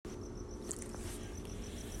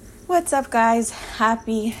What's up, guys?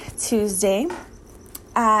 Happy Tuesday.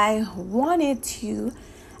 I wanted to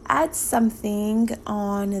add something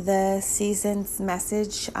on the season's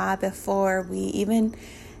message before we even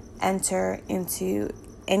enter into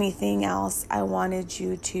anything else. I wanted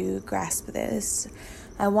you to grasp this.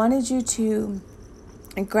 I wanted you to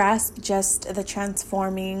grasp just the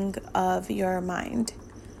transforming of your mind.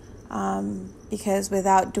 Because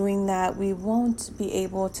without doing that, we won't be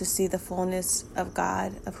able to see the fullness of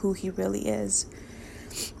God, of who He really is.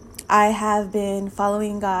 I have been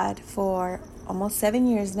following God for almost 7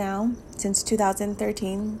 years now, since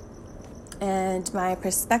 2013, and my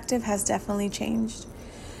perspective has definitely changed.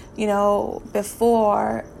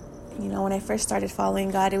 Before, when I first started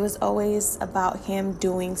following God, it was always about Him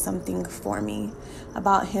doing something for me,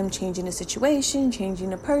 about Him changing a situation,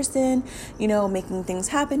 changing a person, making things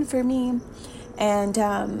happen for me. And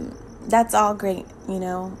that's all great,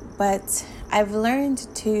 but I've learned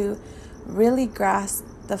to really grasp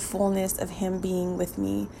the fullness of Him being with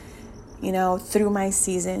me, through my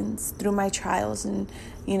seasons, through my trials and,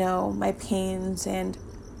 my pains and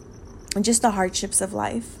just the hardships of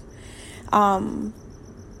life.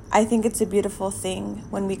 I think it's a beautiful thing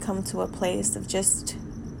when we come to a place of just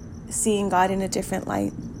seeing God in a different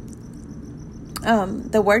light.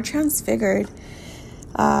 The word transfigured,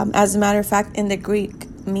 as a matter of fact, in the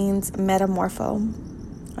Greek means metamorpho,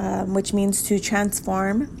 which means to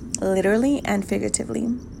transform literally and figuratively.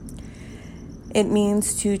 It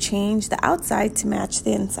means to change the outside to match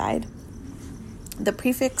the inside. The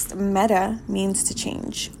prefix meta means to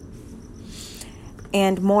change.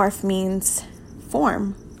 And morph means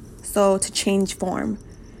form. So to change form.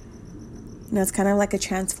 It's kind of like a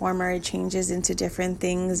transformer. It changes into different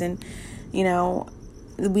things. And,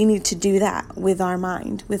 we need to do that with our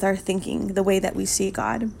mind, with our thinking, the way that we see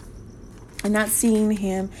God. And not seeing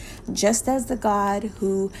Him just as the God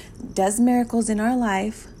who does miracles in our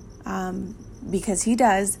life, because He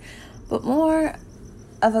does, but more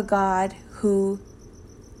of a God who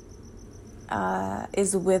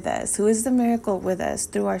is with us, who is the miracle with us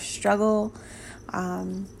through our struggle,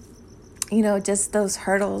 just those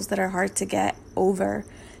hurdles that are hard to get over.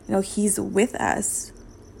 He's with us,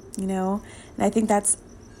 and I think that's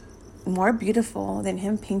more beautiful than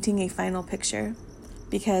Him painting a final picture,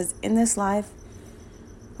 because in this life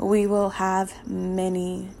we will have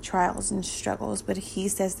many trials and struggles, but He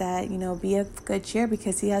says that, be of good cheer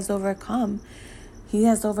because He has overcome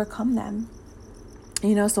them.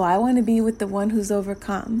 So I want to be with the one who's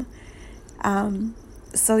overcome.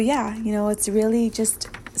 It's really just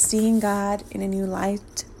seeing God in a new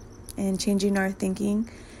light and changing our thinking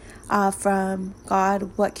from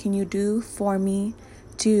God, what can you do for me,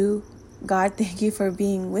 to God, thank you for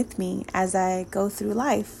being with me as I go through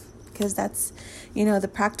life. Because that's, the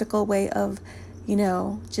practical way of,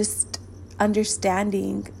 just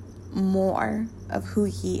understanding more of who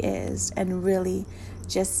He is and really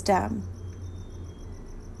just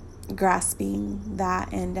grasping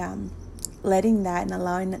that and letting that and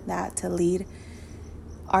allowing that to lead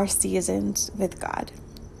our seasons with God.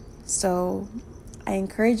 So I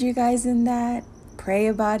encourage you guys in that. Pray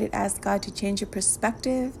about it. Ask God to change your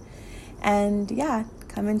perspective. And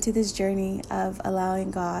come into this journey of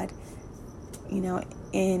allowing God,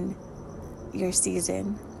 in your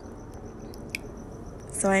season.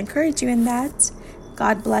 So I encourage you in that.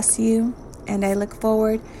 God bless you. And I look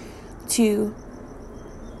forward to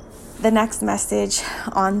the next message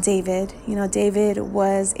on David. David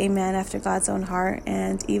was a man after God's own heart.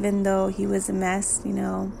 And even though he was a mess,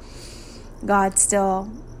 God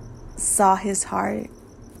still saw his heart.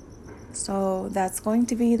 So that's going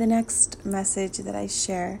to be the next message that I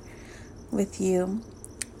share with you.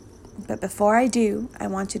 But before I do, I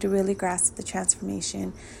want you to really grasp the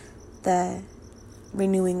transformation, the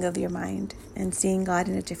renewing of your mind, and seeing God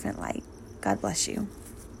in a different light. God bless you.